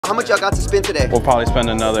How much y'all got to spend today? We'll probably spend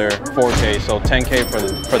another 4K, so 10K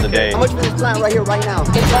for the day. How much for this plant right here, right now?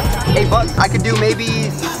 $8. I could do maybe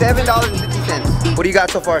 $7.50. What do you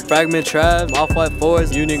got so far? Fragment Trav, Off-White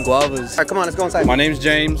Forest, Union Guavas. All right, come on, let's go inside. My name's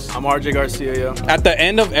James. I'm RJ Garcia, yo. At the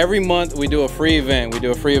end of every month, we do a free event. We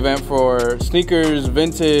do a free event for sneakers,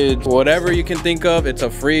 vintage, whatever you can think of. It's a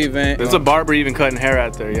free event. There's a barber even cutting hair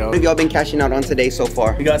out there, yo. What have y'all been cashing out on today so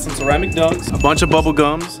far? We got some ceramic dunks, a bunch of bubble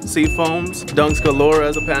gums, sea foams, dunks galore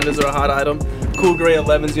as the pandas are a hot item. Cool gray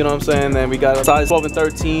 11s, you know what I'm saying? And we got a size 12 and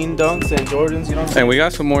 13 dunks and Jordans, you know what I'm saying? And we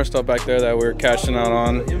got some more stuff back there that we're cashing out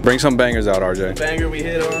on. Bring some bangers out, RJ. Banger we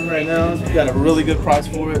hit on right now. We got a really good price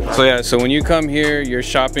for it. So yeah, so when you come here, you're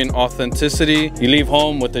shopping authenticity. You leave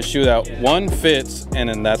home with a shoe that one fits, and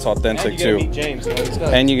then that's authentic too. Meet James,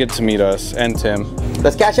 And you get to meet us and Tim.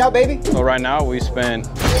 Let's cash out, baby. So right now we spent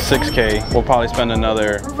 6K. We'll probably spend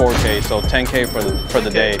another 4K, so 10K for the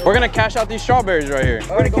day. We're gonna cash out these strawberries right here.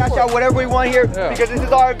 We're gonna cash out whatever we want here because this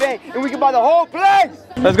is our event and we can buy the whole place.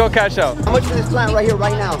 Let's go cash out. How much for this plant right here,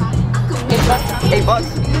 right now?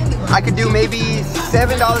 $8. I could do maybe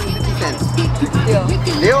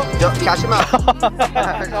 $7.50. Deal? Cash them out.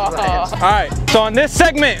 All right, so on this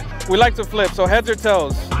segment, we like to flip. So heads or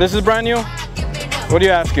tails? This is brand new. What are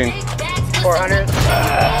you asking? 400.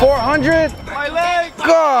 400? My leg!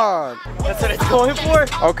 God! That's what it's going for?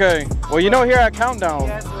 Okay, well you know here at Countdown.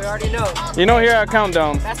 Yes, we already know. You know here at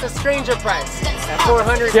Countdown. That's a stranger price. That's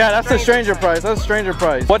 400. Yeah, that's the stranger price. That's stranger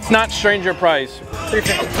price. What's not stranger price?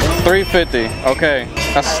 350. 350. Okay,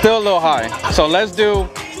 that's still a little high. So let's do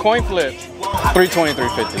coin flip. 320,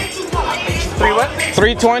 350. 3 what?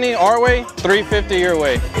 320 our way, 350 your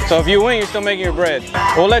way. So if you win, you're still making your bread.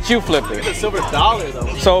 We'll let you flip it. It's a silver dollar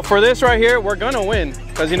though. So for this right here, we're gonna win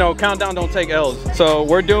because you know Countdown don't take L's. So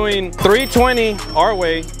we're doing 320 our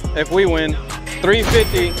way if we win,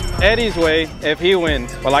 350 Eddie's way if he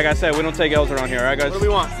wins. But like I said, we don't take L's around here, right guys? What do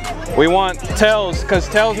we want? We want tails because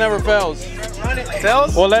tails never fails.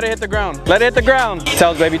 Tails? Well, let it hit the ground. Let it hit the ground.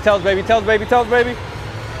 Tails, baby, tails, baby, tails, baby, tails, baby.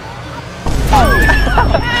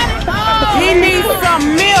 He needs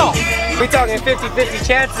some milk. We talking 50-50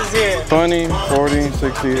 chances here. 20, 40,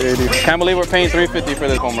 60, 80. Can't believe we're paying 350 for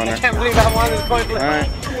this home runner. Can't believe I won this coin flip. All right.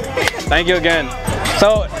 Thank you again.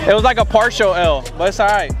 So it was like a partial L, but it's all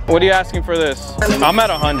right. What are you asking for this? I'm at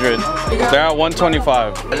 100. They're at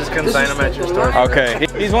 125. I just consign them at your store. Okay.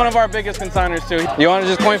 He's one of our biggest consigners too. You want to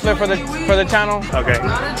just coin flip for the channel? Okay.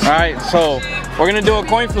 All right. So we're gonna do a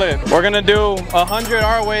coin flip. We're gonna do 100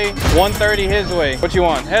 our way, 130 his way. What you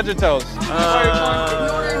want? Heads or tails?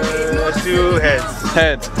 Let's do heads.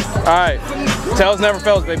 Heads. All right. Tails never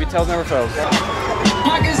fails, baby. Tails never fails.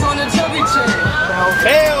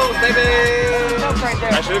 Tails, baby!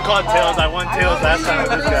 I should have called tails. I won tails last time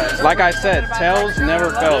with this guy. Like I said, tails never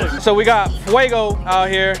fails. So we got Fuego out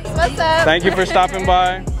here. What's up? Thank you for stopping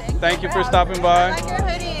by. Thank you for stopping by. I like your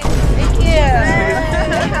hoodie. Thank you.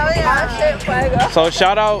 Hell yeah, shit, Fuego. So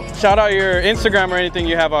shout out your Instagram or anything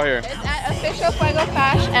you have out here. It's at official Fuego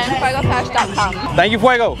Fash and fuegofash.com. Thank you,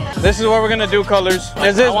 Fuego. This is what we're gonna do, colors.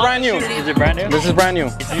 Is this brand new? Is it brand new? This is brand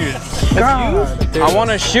new. God, I want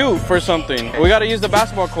to shoot for something. We got to use the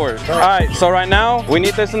basketball court. All right, so right now we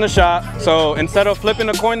need this in the shot. So instead of flipping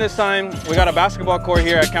a coin this time, we got a basketball court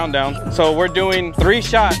here at Countdown. So we're doing 3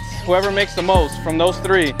 shots. Whoever makes the most from those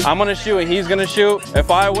 3, I'm gonna shoot and he's gonna shoot.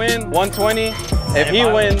 If I win, 120. If he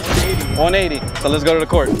wins, 180. So let's go to the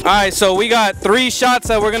court. All right, so we got 3 shots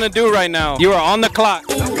that we're gonna do right now. You are on the clock.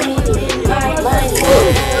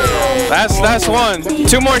 That's 1.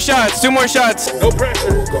 2 more shots. 2 more shots. No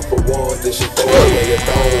pressure.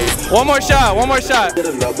 1 more shot. 1 more shot.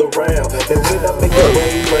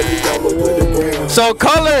 So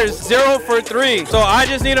colors 0 for 3. So I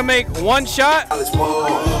just need to make 1 shot.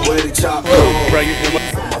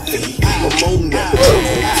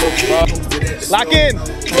 Lock in.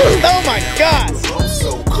 Oh my God.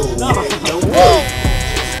 Whoa.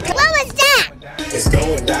 What was that? It's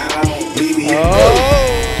going down.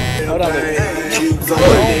 Oh. Hold on.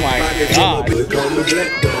 Oh my God.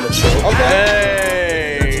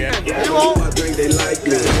 Okay. You won't.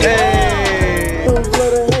 Hey.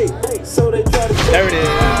 There it is. There it is.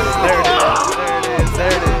 There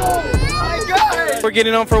it is. We're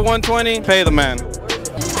getting on for 120. Pay the man.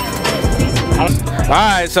 All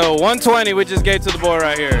right, so 120 we just gave to the boy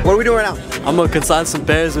right here. What are we doing right now? I'm gonna consign some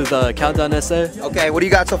pairs with Countdown SA. Okay, what do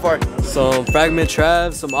you got so far? Some Fragment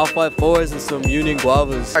Travs, some Off-White 4s, and some Union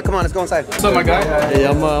Guavas. All right, come on, let's go inside. What's up, my guy? Hey,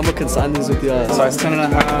 I'm gonna consign these with you. Size 10.5.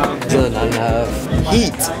 9.5.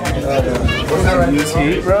 Heat. Use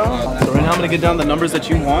heat, bro. So right now I'm gonna get down the numbers that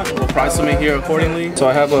you want. We'll price them in here accordingly. So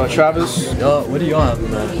I have a Travis. Yo, what do y'all have,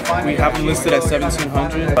 man? We have them listed at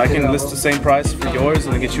 1,700. I can list the same price for yours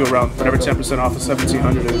and get you around whatever 10% off of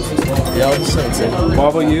 1,700 is. Yeah, I'll just say it's in.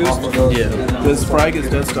 Guava used? Yeah. This Frag is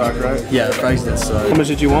dead stock, right? Yeah, the price is How much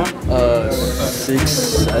did you want?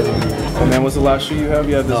 670. And then what's the last shoe you have?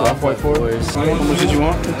 You have this Off-White 4? Fours. How much did you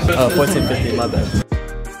want? 1450, my bad.